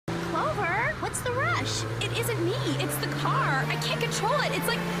What's the rush? It isn't me, it's the car. I can't control it. It's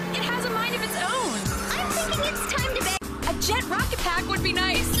like it has a mind of its own. I'm thinking it's time to bed. A jet rocket pack would be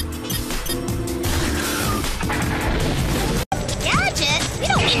nice. Gadget? We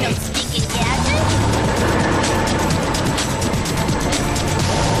don't need no stinking gadget.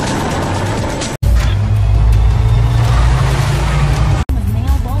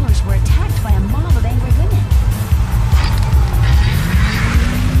 Male bowlers were attacked by a mob of angry women.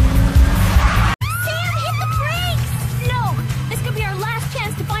 Sam, hit the brakes! No! This could be our last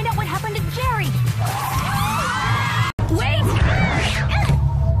chance to find out what happened to Jerry. Wait!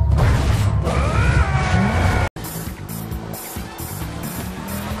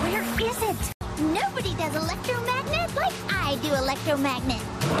 Where is it? Nobody does electromagnet like I do electromagnet.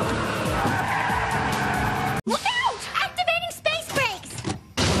 Look out! Activating space brakes!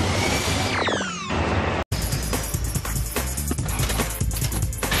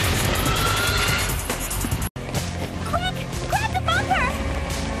 Quick! Grab the bumper!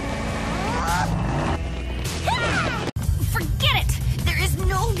 Forget it! There is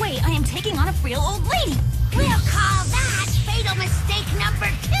no way I am taking on a real old lady. We'll call that fatal mistake number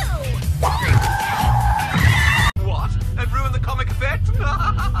 2! What? I've ruined the comic effect?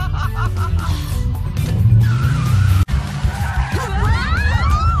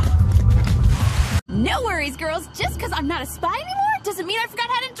 No worries, girls. Just because I'm not a spy anymore doesn't mean I forgot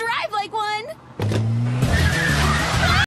how to drive like one.